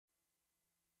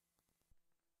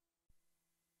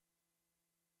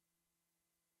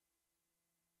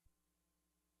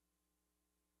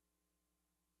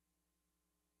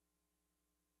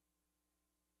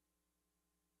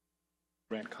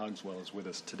Grant Cogswell is with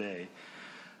us today.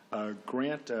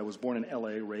 Grant was born in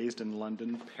LA, raised in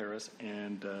London, Paris,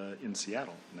 and in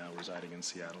Seattle, now residing in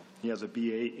Seattle. He has a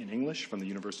BA in English from the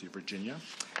University of Virginia,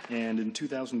 and in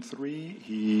 2003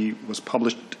 he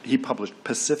published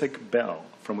Pacific Bell,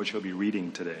 from which he'll be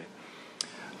reading today.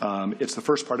 It's the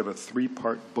first part of a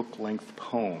three-part book-length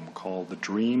poem called The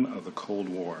Dream of the Cold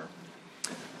War.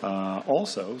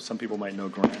 Also, some people might know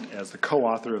Grant as the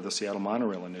co-author of the Seattle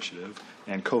Monorail Initiative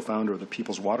and co-founder of the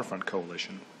People's Waterfront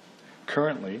Coalition.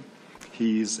 Currently,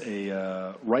 he's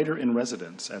a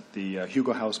writer-in-residence at the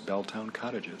Hugo House Belltown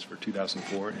Cottages for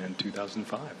 2004 and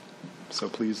 2005. So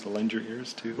please lend your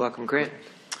ears to... Welcome, Grant.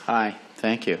 Hi,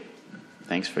 thank you.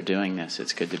 Thanks for doing this.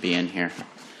 It's good to be in here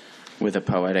with a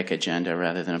poetic agenda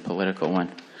rather than a political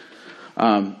one.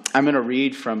 I'm going to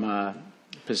read from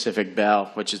Pacific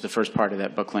Bell, which is the first part of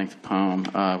that book-length poem,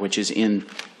 which is in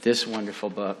this wonderful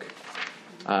book,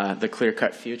 The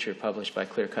Clear-Cut Future, published by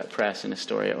Clear-Cut Press in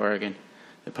Astoria, Oregon.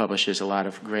 It publishes a lot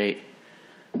of great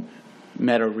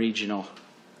meta-regional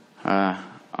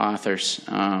authors.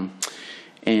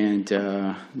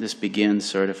 This begins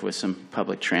sort of with some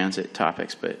public transit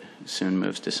topics, but soon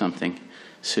moves to something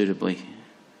suitably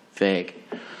vague.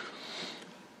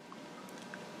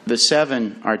 The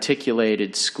 7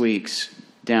 articulated squeaks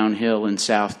downhill and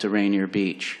south to Rainier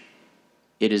Beach.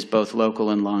 It is both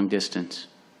local and long distance.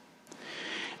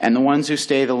 And the ones who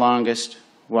stay the longest,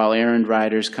 while errand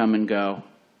riders come and go,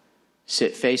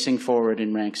 sit facing forward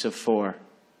in ranks of 4,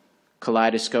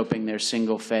 kaleidoscoping their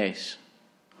single face.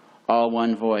 All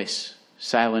one voice,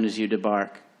 silent as you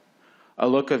debark. A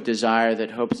look of desire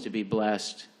that hopes to be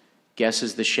blessed,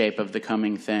 guesses the shape of the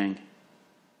coming thing,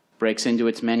 breaks into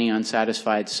its many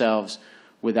unsatisfied selves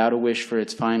without a wish for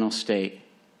its final state,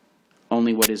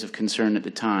 only what is of concern at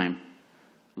the time.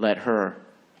 Let her,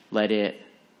 let it,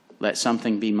 let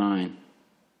something be mine.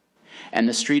 And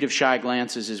the street of shy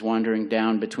glances is wandering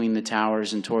down between the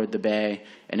towers and toward the bay,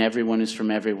 and everyone is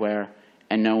from everywhere,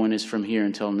 and no one is from here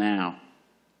until now.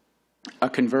 A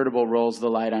convertible rolls the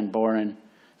light on Boren.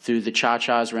 Through the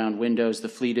cha-chas round windows, the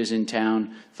fleet is in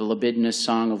town, the libidinous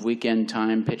song of weekend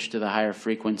time pitched to the higher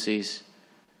frequencies.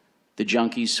 The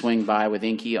junkies swing by with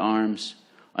inky arms,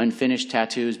 unfinished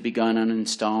tattoos begun on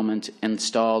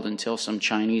installed until some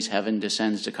Chinese heaven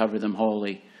descends to cover them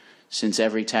wholly, since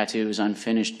every tattoo is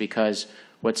unfinished because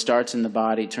what starts in the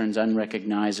body turns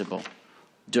unrecognizable,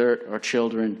 dirt or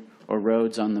children or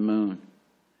roads on the moon.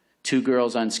 2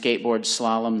 girls on skateboards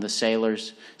slalom the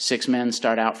sailors, 6 men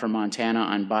start out for Montana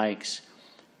on bikes,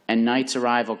 and night's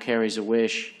arrival carries a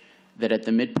wish that at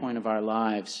the midpoint of our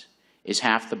lives is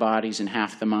half the bodies and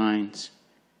half the minds,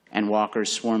 and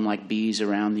walkers swarm like bees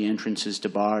around the entrances to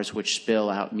bars which spill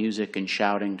out music and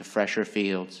shouting to fresher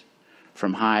fields,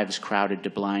 from hives crowded to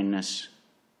blindness.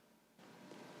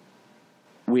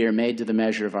 We are made to the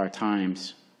measure of our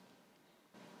times.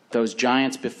 Those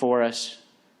giants before us,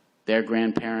 their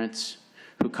grandparents,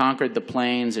 who conquered the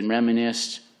plains and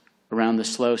reminisced around the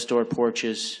slow store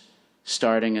porches,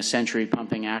 starting a century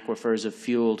pumping aquifers of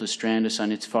fuel to strand us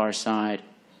on its far side,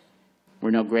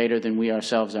 were no greater than we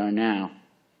ourselves are now,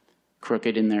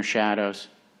 crooked in their shadows,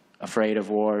 afraid of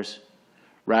wars,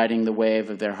 riding the wave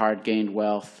of their hard-gained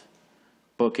wealth,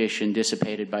 bookish and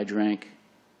dissipated by drink.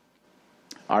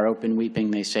 Our open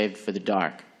weeping they saved for the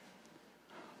dark.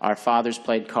 Our fathers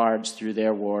played cards through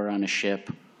their war on a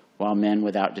ship, while men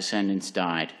without descendants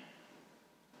died.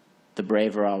 The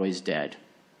brave are always dead.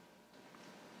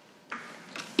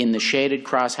 In the shaded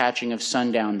cross-hatching of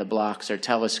sundown, the blocks are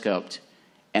telescoped,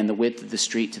 and the width of the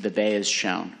street to the bay is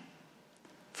shown.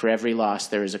 For every loss,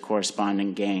 there is a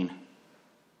corresponding gain.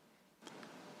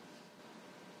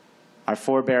 Our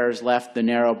forebears left the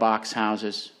narrow box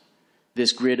houses,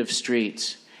 this grid of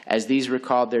streets, as these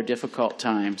recalled their difficult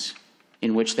times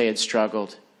in which they had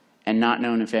struggled and not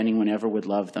known if anyone ever would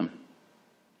love them.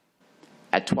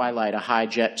 At twilight, a high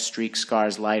jet streak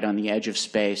scars light on the edge of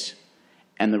space,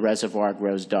 and the reservoir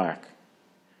grows dark.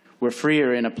 We're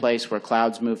freer in a place where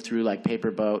clouds move through like paper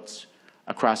boats,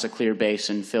 across a clear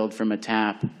basin filled from a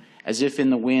tap, as if in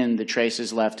the wind the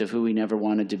traces left of who we never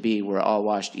wanted to be were all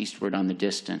washed eastward on the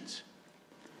distance.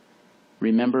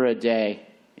 Remember a day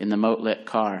in the moat-lit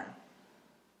car,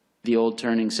 the old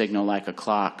turning signal like a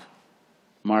clock,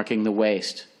 marking the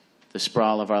waste, the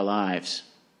sprawl of our lives.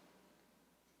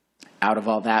 Out of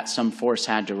all that, some force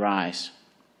had to rise.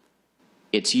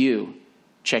 It's you,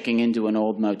 checking into an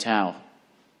old motel,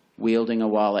 wielding a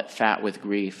wallet fat with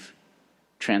grief,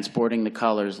 transporting the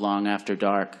colors long after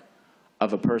dark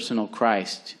of a personal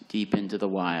Christ deep into the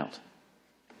wild.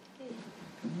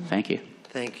 Thank you.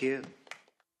 Thank you.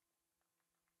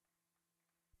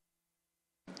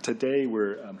 Today,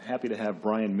 we're happy to have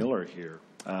Bryan Miller here.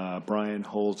 Bryan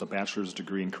holds a bachelor's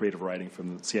degree in creative writing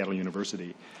from Seattle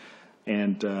University,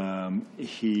 and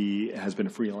he has been a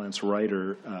freelance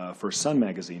writer for Sun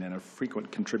Magazine and a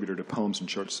frequent contributor to poems and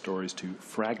short stories to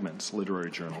Fragments literary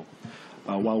journal.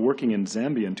 While working in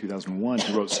Zambia in 2001,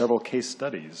 he wrote several case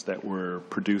studies that were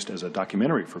produced as a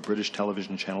documentary for British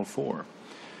Television Channel 4,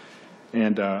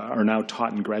 and are now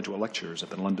taught in graduate lectures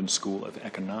at the London School of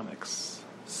Economics.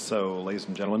 So, ladies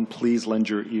and gentlemen, please lend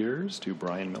your ears to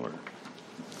Bryan Miller.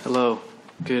 Hello.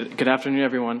 Good afternoon,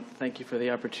 everyone. Thank you for the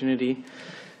opportunity.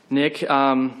 Nick,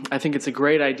 I think it's a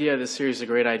great idea. This series is a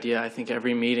great idea. I think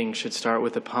every meeting should start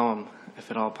with a poem, if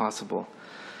at all possible.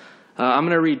 I'm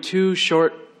going to read two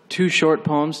short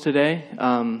poems today,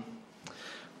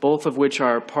 both of which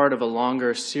are part of a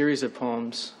longer series of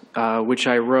poems, which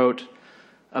I wrote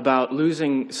about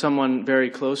losing someone very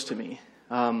close to me.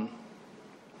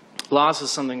 Loss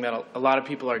is something that a lot of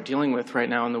people are dealing with right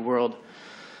now in the world,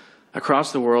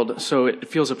 across the world, so it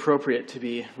feels appropriate to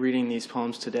be reading these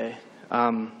poems today.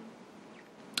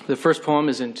 The first poem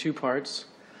is in two parts.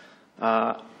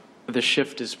 The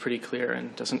shift is pretty clear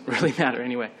and doesn't really matter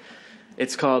anyway.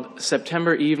 It's called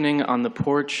September Evening on the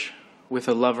Porch with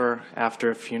a Lover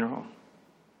After a Funeral.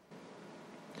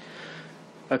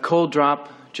 A cold drop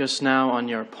just now on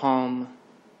your palm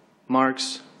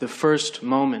marks the first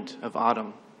moment of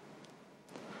autumn.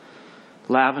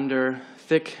 Lavender,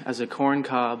 thick as a corn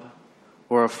cob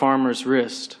or a farmer's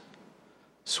wrist,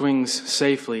 swings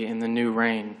safely in the new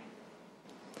rain.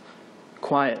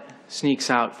 Quiet sneaks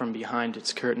out from behind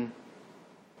its curtain.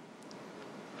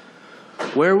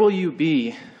 Where will you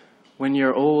be when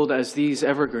you're old as these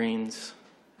evergreens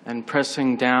and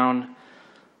pressing down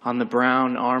on the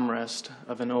brown armrest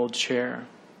of an old chair?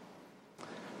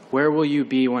 Where will you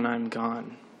be when I'm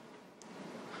gone?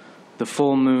 The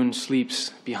full moon sleeps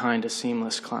behind a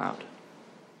seamless cloud.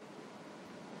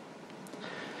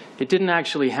 It didn't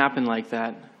actually happen like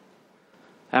that.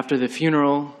 After the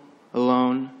funeral,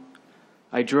 alone,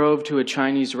 I drove to a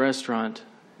Chinese restaurant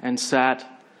and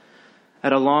sat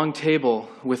at a long table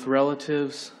with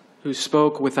relatives who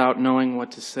spoke without knowing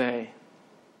what to say.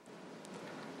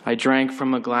 I drank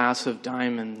from a glass of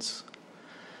diamonds,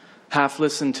 half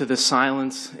listened to the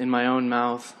silence in my own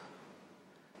mouth,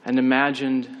 and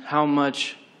imagined how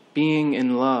much being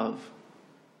in love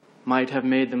might have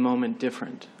made the moment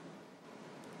different.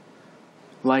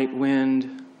 Light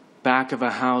wind, back of a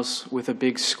house with a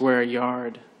big square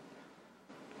yard,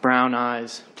 brown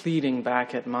eyes pleading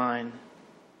back at mine,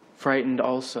 frightened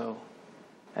also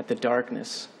at the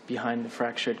darkness behind the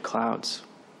fractured clouds.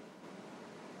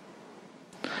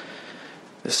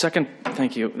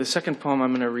 Thank you. The second poem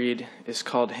I'm going to read is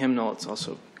called Hymnal. It's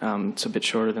also, it's a bit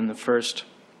shorter than the first.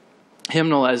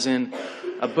 Hymnal as in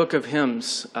a book of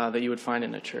hymns that you would find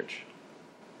in a church.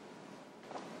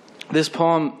 This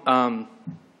poem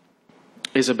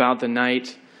is about the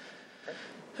night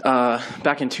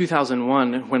back in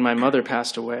 2001 when my mother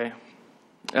passed away.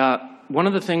 One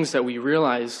of the things that we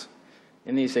realize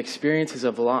in these experiences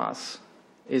of loss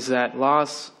is that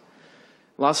loss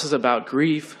is about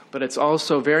grief, but it's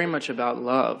also very much about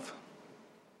love.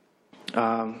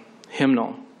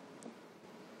 Hymnal.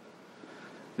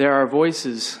 There are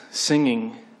voices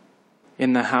singing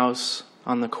in the house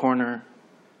on the corner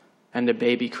and a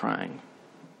baby crying.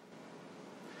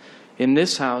 In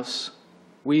this house,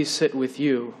 we sit with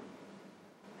you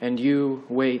and you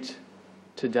wait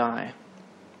to die.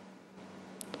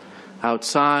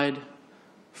 Outside,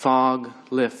 fog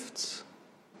lifts,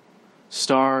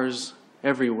 stars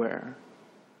everywhere,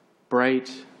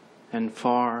 bright and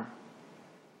far.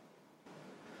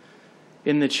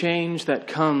 In the change that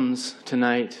comes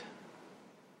tonight,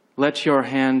 let your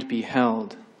hand be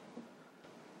held.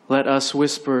 Let us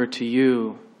whisper to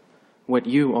you what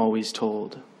you always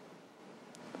told.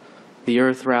 The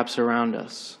earth wraps around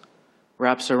us,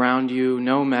 wraps around you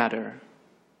no matter,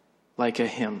 like a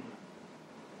hymn.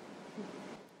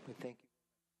 Thank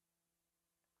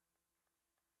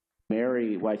you.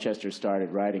 Mary Whitechester started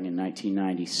writing in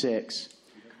 1996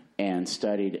 and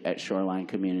studied at Shoreline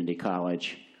Community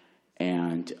College,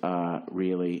 and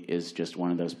really is just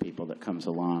one of those people that comes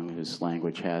along whose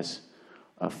language has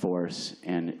a force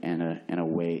and a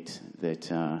weight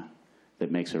that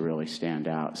makes her really stand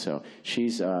out. So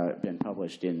she's been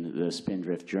published in the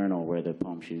Spindrift Journal, where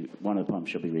one of the poems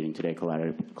she'll be reading today,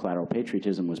 Collateral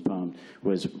Patriotism,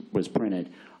 was printed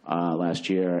last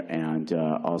year, and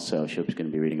also she's going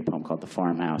to be reading a poem called The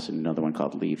Farmhouse and another one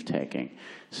called Leave Taking.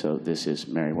 So this is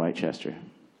Mary Whitechester.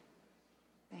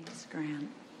 Thanks, Grant.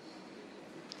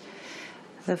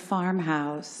 The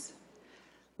farmhouse.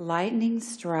 Lightning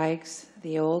strikes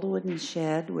the old wooden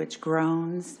shed, which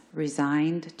groans,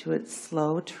 resigned to its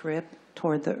slow trip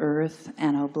toward the earth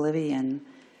and oblivion.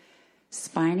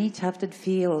 Spiny tufted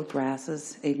field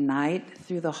grasses ignite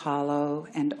through the hollow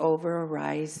and over a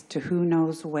rise to who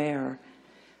knows where.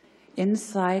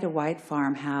 Inside a white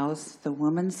farmhouse, the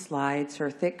woman slides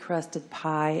her thick-crusted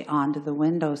pie onto the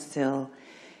windowsill.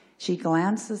 She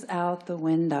glances out the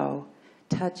window,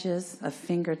 touches a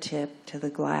fingertip to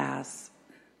the glass.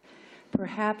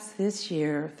 Perhaps this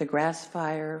year the grass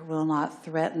fire will not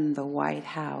threaten the white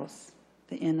house,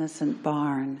 the innocent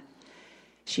barn.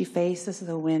 She faces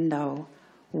the window,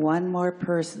 one more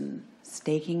person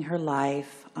staking her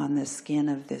life on the skin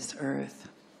of this earth.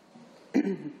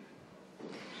 And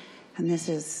this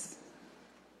is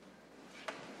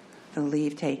the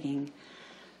leave taking.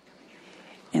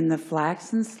 In the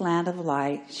flaxen slant of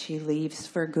light, she leaves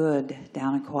for good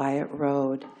down a quiet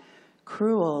road.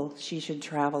 Cruel she should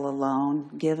travel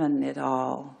alone, given it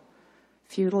all.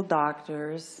 Feudal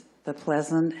doctors, the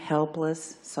pleasant,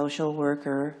 helpless social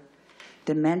worker,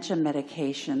 dementia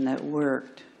medication that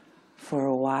worked for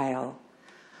a while,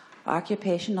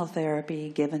 occupational therapy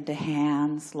given to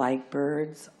hands like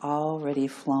birds already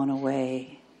flown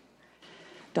away,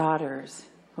 daughters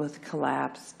with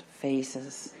collapsed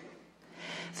faces.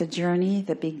 The journey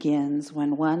that begins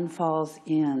when one falls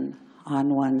in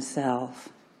on oneself.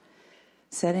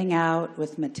 Setting out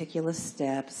with meticulous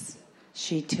steps,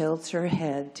 she tilts her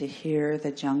head to hear the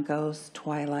junco's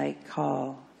twilight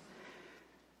call.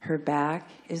 Her back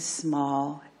is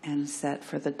small and set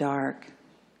for the dark,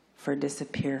 for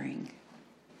disappearing.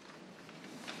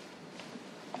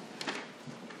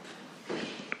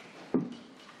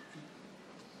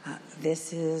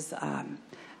 This is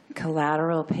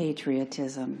collateral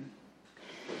patriotism.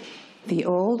 The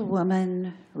old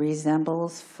woman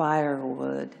resembles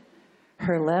firewood.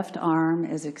 Her left arm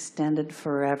is extended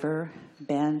forever,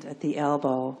 bent at the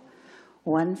elbow.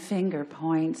 One finger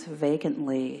points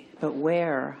vacantly, but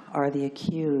where are the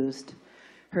accused?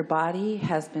 Her body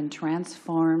has been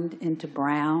transformed into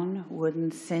brown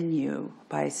wooden sinew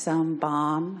by some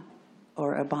bomb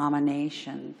or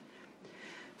abomination.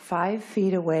 5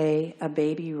 feet away, a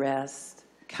baby rests,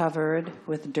 covered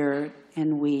with dirt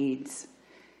and weeds.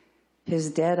 His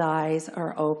dead eyes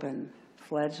are open,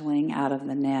 fledgling out of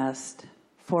the nest.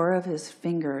 4 of his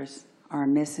fingers are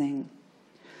missing.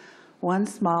 One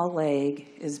small leg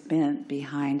is bent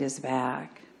behind his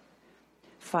back.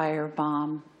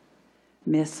 Firebomb,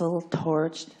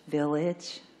 missile-torched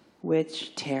village,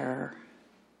 witch terror.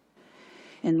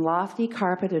 In lofty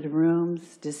carpeted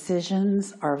rooms,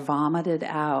 decisions are vomited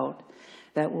out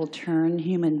that will turn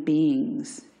human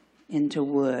beings into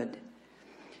wood.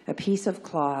 A piece of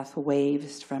cloth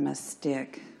waves from a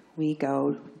stick. We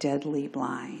go deadly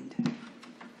blind.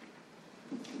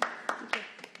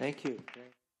 Thank you.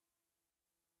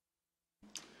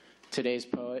 Today's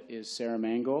poet is Sarah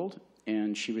Mangold,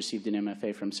 and she received an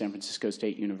MFA from San Francisco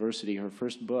State University. Her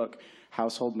first book,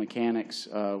 Household Mechanics,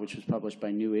 which was published by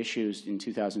New Issues in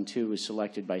 2002, was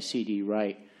selected by C.D.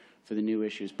 Wright for the New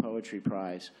Issues Poetry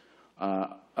Prize.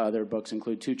 Other books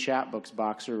include 2 chapbooks,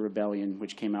 Boxer Rebellion,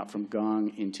 which came out from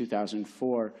Gong in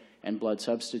 2004, and Blood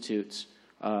Substitutes,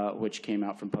 which came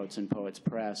out from Poets and Poets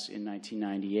Press in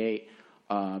 1998.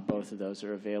 Both of those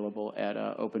are available at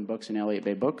Open Books and Elliott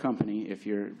Bay Book Company if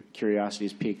your curiosity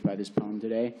is piqued by this poem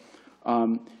today.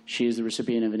 She is the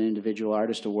recipient of an Individual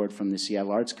Artist Award from the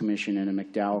Seattle Arts Commission and a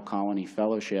MacDowell Colony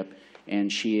Fellowship,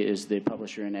 and she is the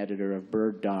publisher and editor of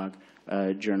Bird Dog,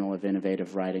 a journal of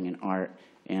innovative writing and art,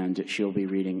 and she'll be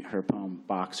reading her poem,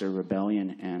 Boxer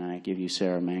Rebellion, and I give you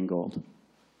Sarah Mangold.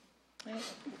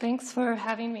 Thanks for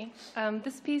having me.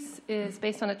 This piece is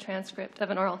based on a transcript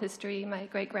of an oral history my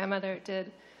great-grandmother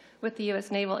did with the U.S.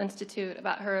 Naval Institute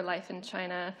about her life in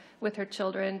China with her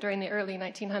children during the early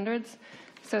 1900s.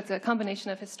 So it's a combination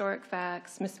of historic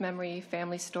facts, mismemory,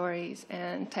 family stories,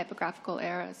 and typographical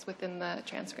errors within the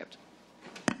transcript.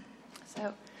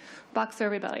 So, Boxer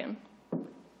Rebellion.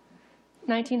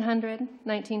 1900,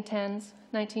 1910s,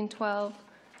 1912,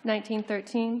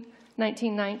 1913,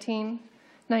 1919,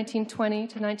 1920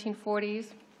 to 1940s,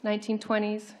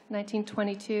 1920s,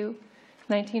 1922,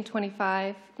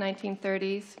 1925,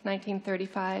 1930s,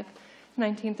 1935,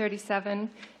 1937,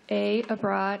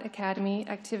 Abroad Academy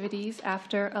activities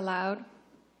after allowed,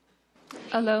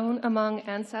 Alone Among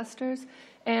Ancestors,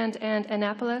 and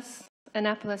Annapolis,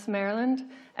 Maryland,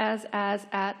 as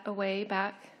at away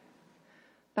back,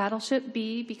 Battleship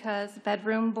B because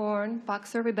bedroom born,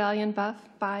 Boxer Rebellion buff,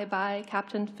 by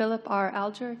Captain Philip R.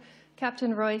 Alger,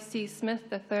 Captain Roy C. Smith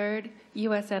III,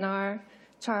 USNR,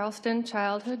 Charleston,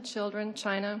 Childhood, Children,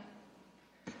 China.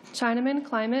 Chinaman,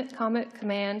 climate, comet,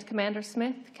 command, Commander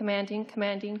Smith,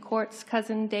 commanding, courts,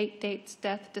 cousin, dates,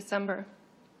 death, December.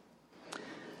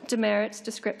 Demerits,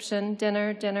 description,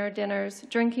 dinners,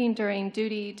 drinking during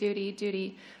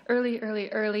duty, early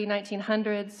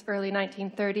 1900s, early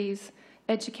 1930s,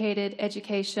 educated,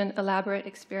 education, elaborate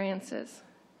experiences.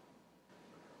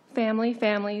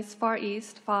 Families, Far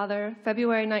East, father,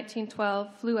 February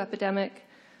 1912, flu epidemic,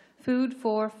 food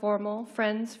for formal,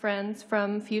 friends,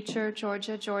 from future,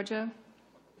 Georgia.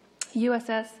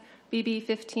 USS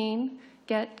BB-15,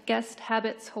 guest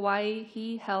habits, Hawaii,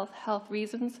 he, health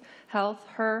reasons, health,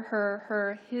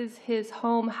 her, his,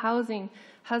 home, housing,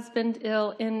 husband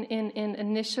ill, in,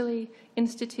 initially,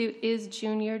 institute is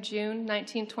junior, June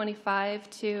 1925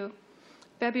 to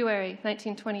February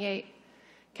 1928.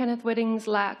 Kenneth Whitting's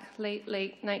lack, late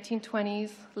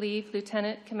 1920s, leave,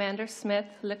 Lieutenant Commander Smith,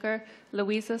 liquor,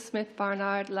 Louisa Smith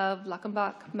Barnard, love,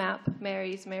 Luckenbach, map,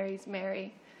 Mary.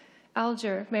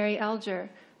 Alger,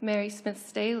 Mary Smith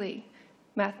Staley,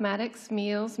 mathematics,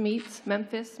 meals, meats,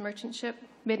 Memphis, merchant ship,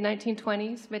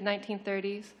 mid-1920s,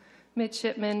 mid-1930s,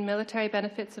 midshipmen, military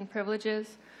benefits and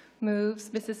privileges, moves,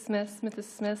 Mrs.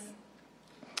 Smith,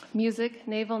 music,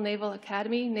 Naval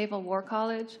Academy, Naval War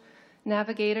College,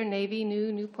 navigator, Navy,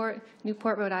 Newport,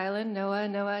 Rhode Island,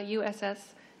 NOAA,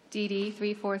 USS DD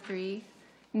 343,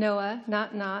 NOAA,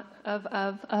 not, of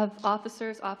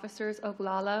officers,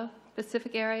 Oglala,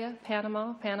 Pacific area,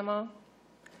 Panama.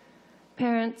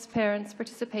 Parents,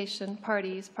 participation,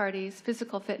 parties,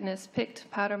 physical fitness, picked,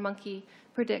 powder monkey,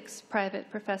 predicts, private,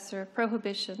 professor,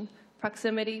 prohibition,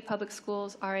 proximity, public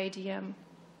schools, RADM.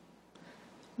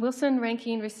 Wilson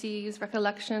ranking receives,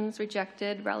 recollections,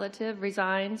 rejected, relative,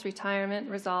 resigns, retirement,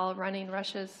 resolve, running,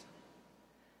 rushes.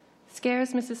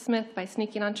 Scares Mrs. Smith by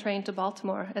sneaking on train to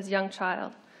Baltimore as young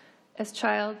child. As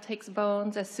child, takes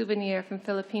bones as souvenir from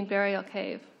Philippine burial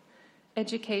cave.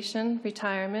 Education,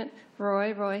 retirement,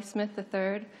 Roy Smith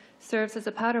III, serves as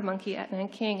a powder monkey at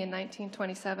Nanking in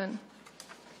 1927.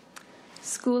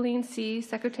 Schooling, C,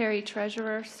 secretary,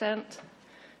 treasurer, sent.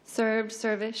 Served,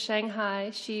 service, Shanghai,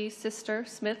 she, sister,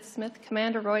 Smith,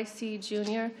 Commander Roy C.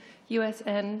 Jr.,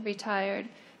 USN, retired,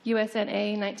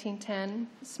 USNA, 1910.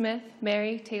 Smith,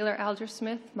 Mary, Taylor Alger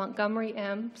Smith, Montgomery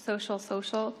M., social.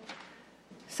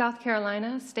 South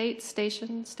Carolina, state,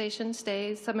 station,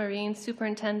 stays, submarine,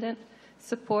 superintendent,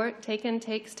 support, taken,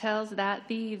 takes, tells, that,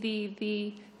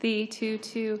 the,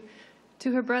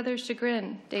 to her brother's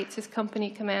chagrin, dates his company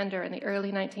commander in the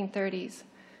early 1930s.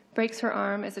 Breaks her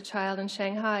arm as a child in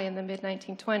Shanghai in the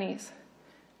mid-1920s.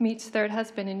 Meets third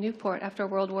husband in Newport after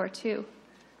World War II.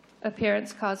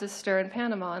 Appearance causes stir in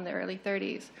Panama in the early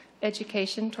 30s.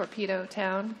 Education, torpedo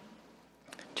town.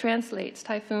 Translates,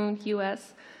 typhoon,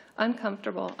 U.S.,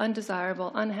 uncomfortable,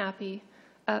 undesirable, unhappy.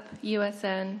 Up,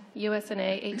 USN,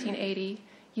 USNA, 1880.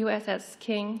 USS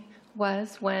King,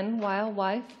 was, when, while,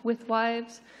 wife, with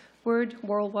wives. Word,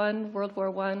 World I, World War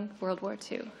I, World War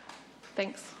II.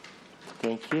 Thanks.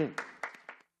 Thank you.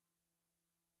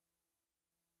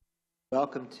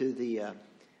 Welcome to the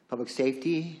Public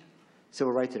Safety,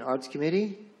 Civil Rights and Arts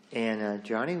Committee. And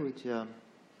Johnny, would you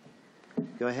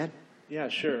go ahead? Yeah,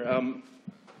 sure.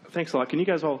 Thanks a lot. Can you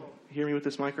guys all hear me with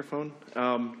this microphone?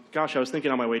 Gosh, I was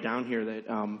thinking on my way down here that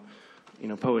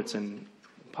poets and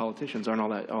politicians aren't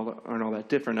all that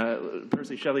different.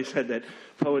 Percy Shelley said that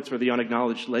poets were the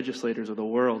unacknowledged legislators of the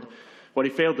world. What he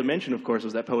failed to mention, of course,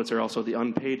 was that poets are also the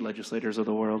unpaid legislators of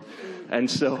the world. And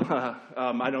so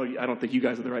I don't think you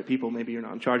guys are the right people. Maybe you're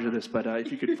not in charge of this, but if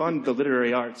you could fund the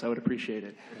literary arts, I would appreciate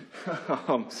it.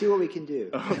 See what we can do.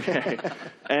 Okay.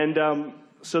 And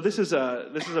so this is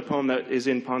a poem that is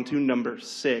in Pontoon number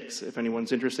 6, if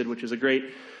anyone's interested, which is a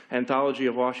great anthology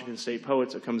of Washington State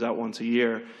poets that comes out once a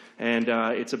year. And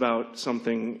it's about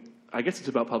something, I guess it's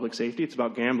about public safety. It's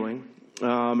about gambling.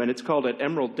 And it's called At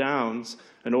Emerald Downs,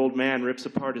 an old man rips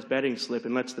apart his betting slip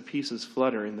and lets the pieces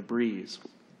flutter in the breeze.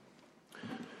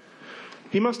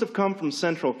 He must have come from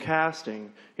Central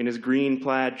Casting in his green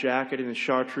plaid jacket and his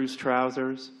chartreuse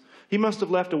trousers. He must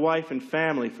have left a wife and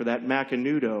family for that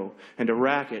macanudo and a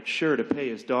racket sure to pay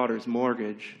his daughter's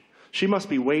mortgage. She must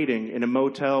be waiting in a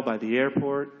motel by the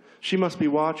airport. She must be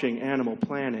watching Animal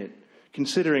Planet,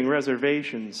 considering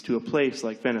reservations to a place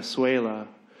like Venezuela.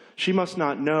 She must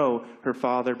not know her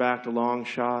father backed a long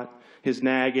shot. His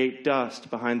nag ate dust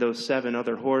behind those 7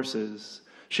 other horses.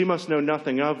 She must know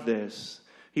nothing of this.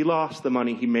 He lost the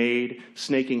money he made,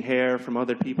 snaking hair from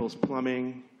other people's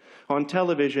plumbing. On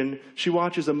television, she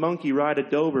watches a monkey ride a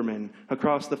Doberman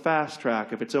across the fast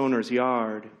track of its owner's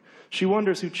yard. She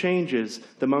wonders who changes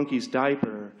the monkey's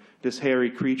diaper, this hairy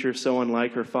creature so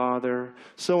unlike her father,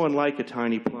 so unlike a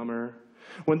tiny plumber.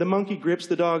 When the monkey grips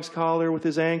the dog's collar with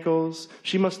his ankles,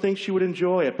 she must think she would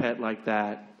enjoy a pet like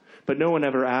that. But no one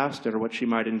ever asked her what she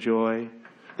might enjoy.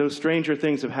 Those stranger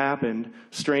things have happened,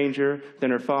 stranger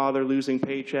than her father losing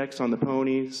paychecks on the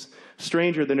ponies,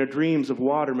 stranger than her dreams of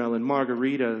watermelon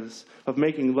margaritas, of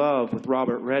making love with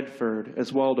Robert Redford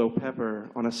as Waldo Pepper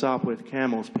on a Sopwith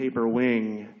camel's paper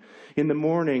wing. In the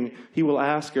morning, he will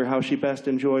ask her how she best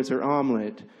enjoys her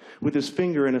omelet. With his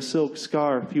finger in a silk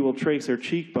scarf, he will trace her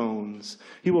cheekbones.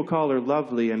 He will call her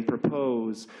lovely and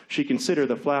propose she consider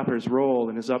the flapper's role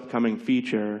in his upcoming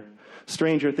feature.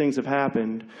 Stranger things have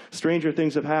happened. Stranger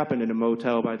things have happened in a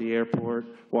motel by the airport,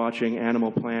 watching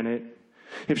Animal Planet.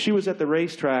 If she was at the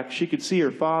racetrack, she could see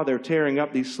her father tearing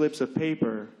up these slips of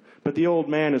paper. But the old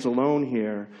man is alone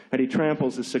here, and he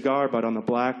tramples his cigar butt on the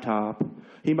blacktop.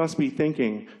 He must be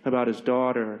thinking about his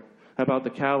daughter, about the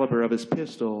caliber of his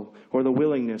pistol, or the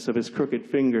willingness of his crooked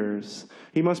fingers.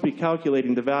 He must be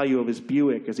calculating the value of his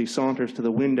Buick as he saunters to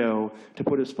the window to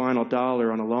put his final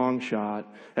dollar on a long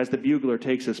shot, as the bugler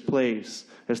takes his place,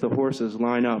 as the horses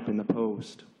line up in the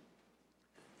post.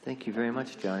 Thank you very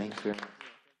much, Johnny.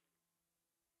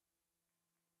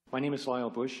 My name is Lyle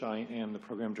Bush. I am the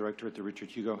program director at the Richard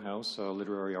Hugo House, a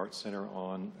literary arts center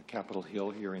on Capitol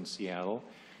Hill here in Seattle.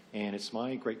 And it's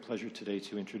my great pleasure today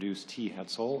to introduce T.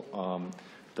 Hertzel,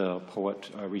 the poet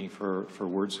reading for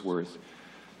Wordsworth.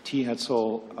 T.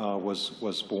 Hertzel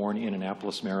was born in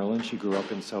Annapolis, Maryland. She grew up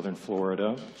in southern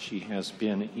Florida. She has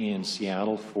been in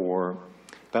Seattle for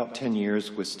about 10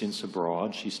 years with stints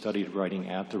abroad. She studied writing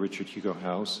at the Richard Hugo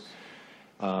House.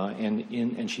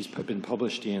 And she's been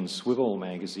published in Swivel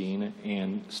magazine,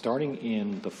 and starting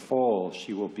in the fall,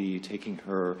 she will be taking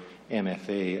her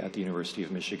MFA at the University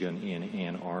of Michigan in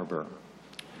Ann Arbor.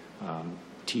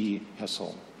 T.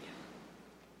 Hertzel.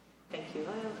 Thank you,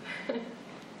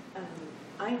 Lyle.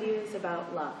 Ideas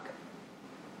about luck.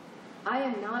 I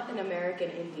am not an American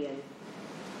Indian.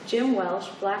 Jim Welsh,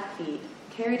 Blackfeet,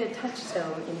 carried a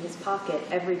touchstone in his pocket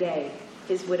every day,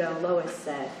 his widow Lois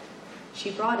said.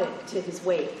 She brought it to his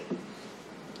wake.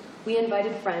 We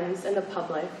invited friends and the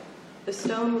public. The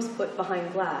stone was put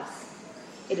behind glass.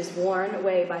 It is worn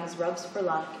away by his rubs for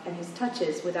luck and his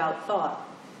touches without thought.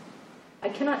 I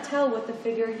cannot tell what the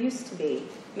figure used to be.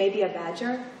 Maybe a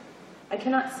badger? I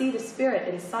cannot see the spirit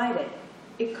inside it.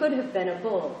 It could have been a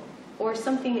bull, or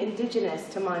something indigenous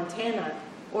to Montana,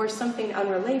 or something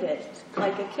unrelated,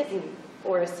 like a kitten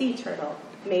or a sea turtle,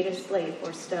 made of slate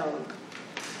or stone.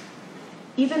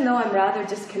 Even though I'm rather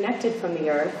disconnected from the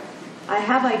earth, I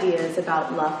have ideas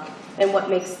about luck and what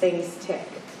makes things tick.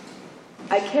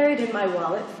 I carried in my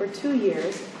wallet for 2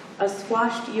 years a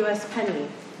squashed U.S. penny,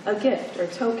 a gift or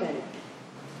token.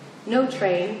 No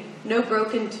train, no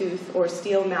broken tooth or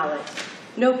steel mallet,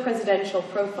 no presidential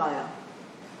profile.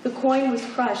 The coin was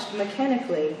crushed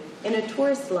mechanically in a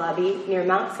tourist lobby near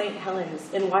Mount St.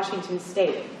 Helens in Washington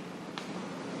State.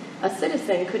 A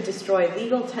citizen could destroy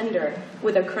legal tender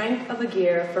with a crank of a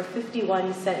gear for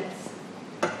 51 cents.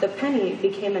 The penny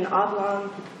became an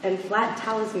oblong and flat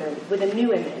talisman with a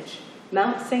new image,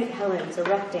 Mount St. Helens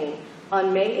erupting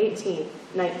on May 18,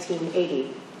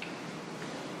 1980.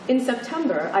 In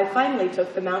September, I finally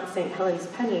took the Mount St. Helens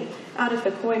penny out of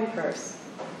the coin purse.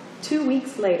 2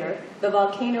 weeks later, the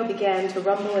volcano began to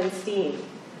rumble and steam.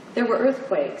 There were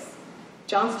earthquakes.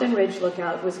 Johnston Ridge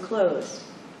Lookout was closed.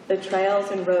 The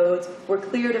trails and roads were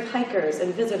cleared of hikers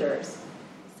and visitors.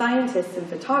 Scientists and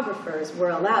photographers were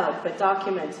allowed but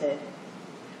documented.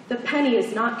 The penny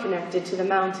is not connected to the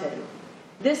mountain.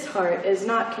 This heart is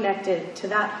not connected to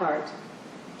that heart.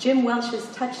 Jim Welsh's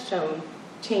touchstone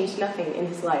changed nothing in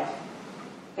his life.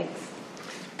 Thanks.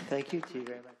 Thank you, T.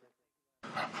 very much.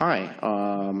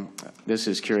 Hi, this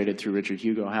is Curated through Richard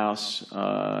Hugo House.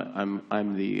 I'm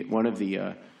one of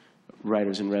the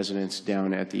writers in residence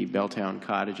down at the Belltown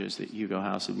Cottages that Hugo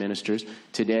House administers.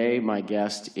 Today, my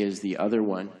guest is the other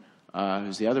one,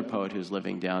 who's the other poet who's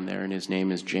living down there, and his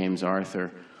name is James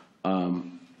Arthur.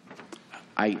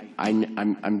 I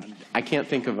can't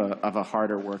think of a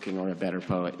harder working or a better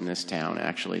poet in this town,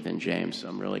 actually, than James, so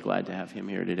I'm really glad to have him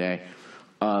here today.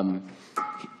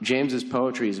 James's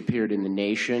poetry has appeared in The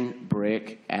Nation,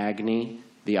 Brick, Agni,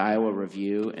 the Iowa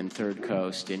Review, and Third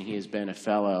Coast, and he has been a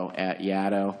fellow at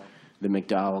Yaddo, the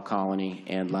MacDowell Colony,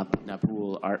 and La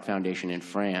Napoule Art Foundation in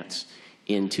France.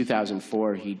 In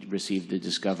 2004, he received the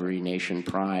Discovery Nation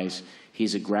Prize.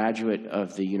 He's a graduate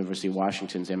of the University of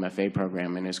Washington's MFA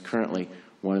program and is currently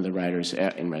one of the writers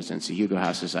in residence at Hugo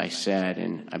House, as I said,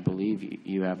 and I believe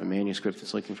you have a manuscript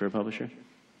that's looking for a publisher?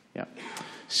 Yeah.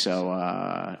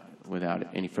 So without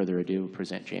any further ado,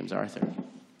 present James Arthur.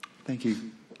 Thank you.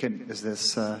 Can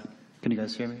you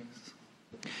guys hear me?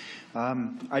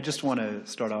 I just want to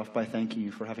start off by thanking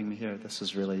you for having me here. This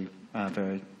is really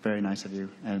very, very nice of you,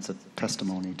 and it's a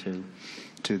testimony to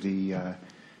the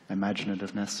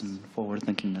imaginativeness and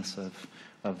forward-thinkingness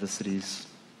of the city's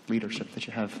leadership that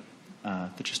you have,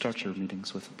 that you start your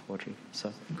meetings with poetry.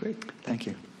 So great, thank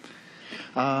you.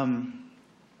 I'm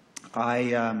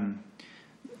going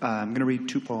to read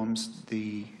two poems.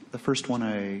 The first one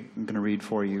I'm going to read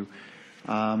for you.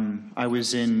 I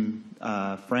was in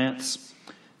France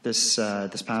this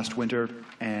past winter,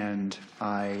 and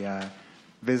I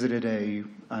visited a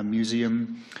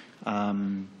museum, a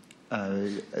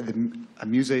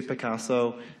Musée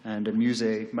Picasso and a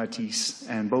Musée Matisse,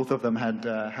 and both of them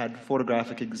had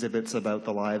photographic exhibits about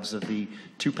the lives of the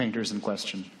two painters in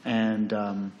question, and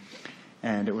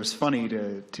it was funny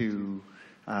to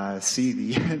see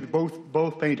the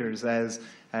both painters as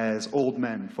old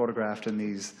men photographed in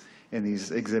these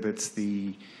exhibits.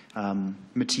 The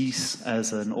Matisse,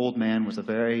 as an old man, was a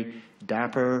very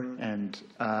dapper and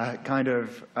kind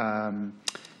of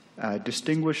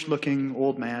distinguished-looking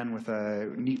old man with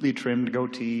a neatly trimmed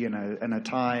goatee and a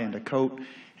tie and a coat.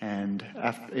 And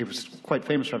it was quite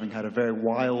famous for having had a very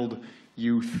wild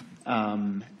youth.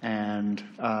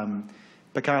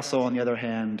 Picasso, on the other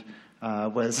hand,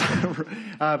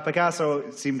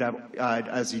 Picasso seemed to have,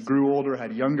 as he grew older,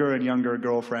 had younger and younger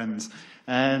girlfriends.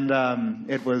 And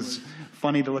it was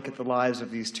funny to look at the lives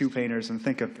of these two painters and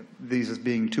think of these as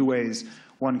being two ways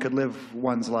one could live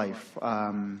one's life.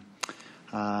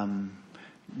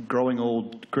 Growing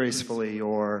old gracefully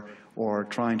or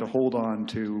trying to hold on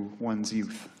to one's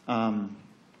youth.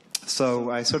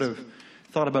 So I sort of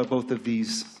thought about both of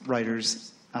these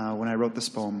writers when I wrote this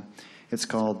poem. It's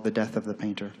called The Death of the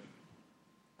Painter.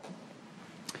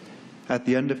 At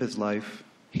the end of his life,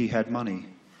 he had money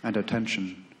and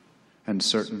attention, and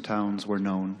certain towns were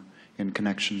known in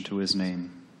connection to his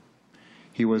name.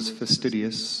 He was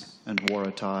fastidious and wore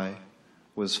a tie,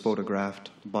 was photographed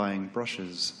buying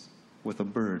brushes with a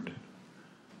bird.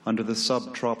 Under the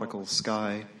subtropical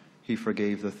sky, he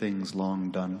forgave the things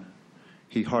long done.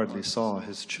 He hardly saw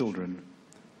his children.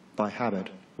 By habit,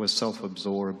 was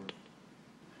self-absorbed.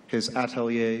 His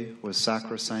atelier was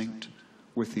sacrosanct,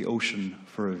 with the ocean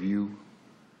for a view.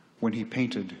 When he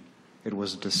painted, it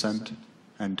was descent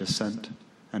and descent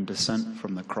and descent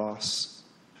from the cross.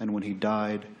 And when he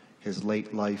died, his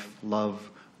late life love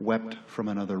wept from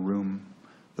another room.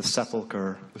 The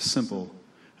sepulchre was simple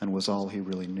and was all he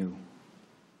really knew.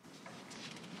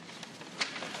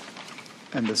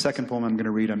 And the second poem I'm going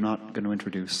to read, I'm not going to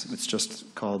introduce. It's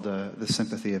just called The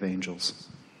Sympathy of Angels.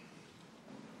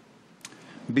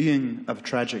 Being of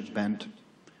tragic bent,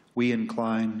 we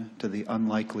incline to the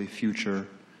unlikely future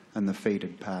and the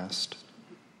fated past.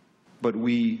 But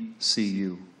we see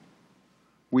you.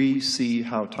 We see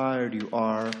how tired you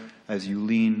are as you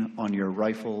lean on your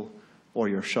rifle or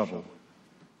your shovel.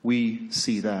 We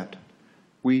see that.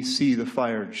 We see the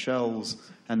fired shells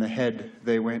and the head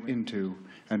they went into,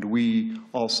 and we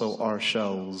also are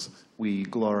shells, we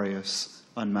glorious,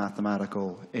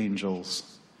 unmathematical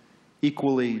angels.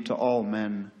 Equally to all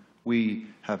men, we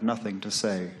have nothing to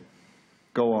say.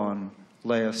 Go on,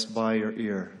 lay us by your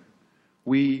ear.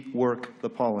 We work the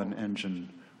pollen engine.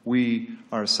 We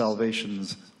are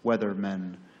salvation's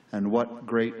weathermen, and what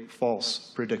great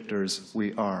false predictors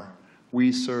we are.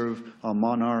 We serve a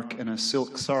monarch in a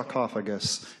silk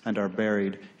sarcophagus and are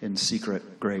buried in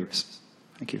secret graves.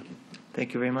 Thank you.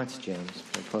 Thank you very much, James.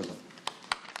 Very pleasant.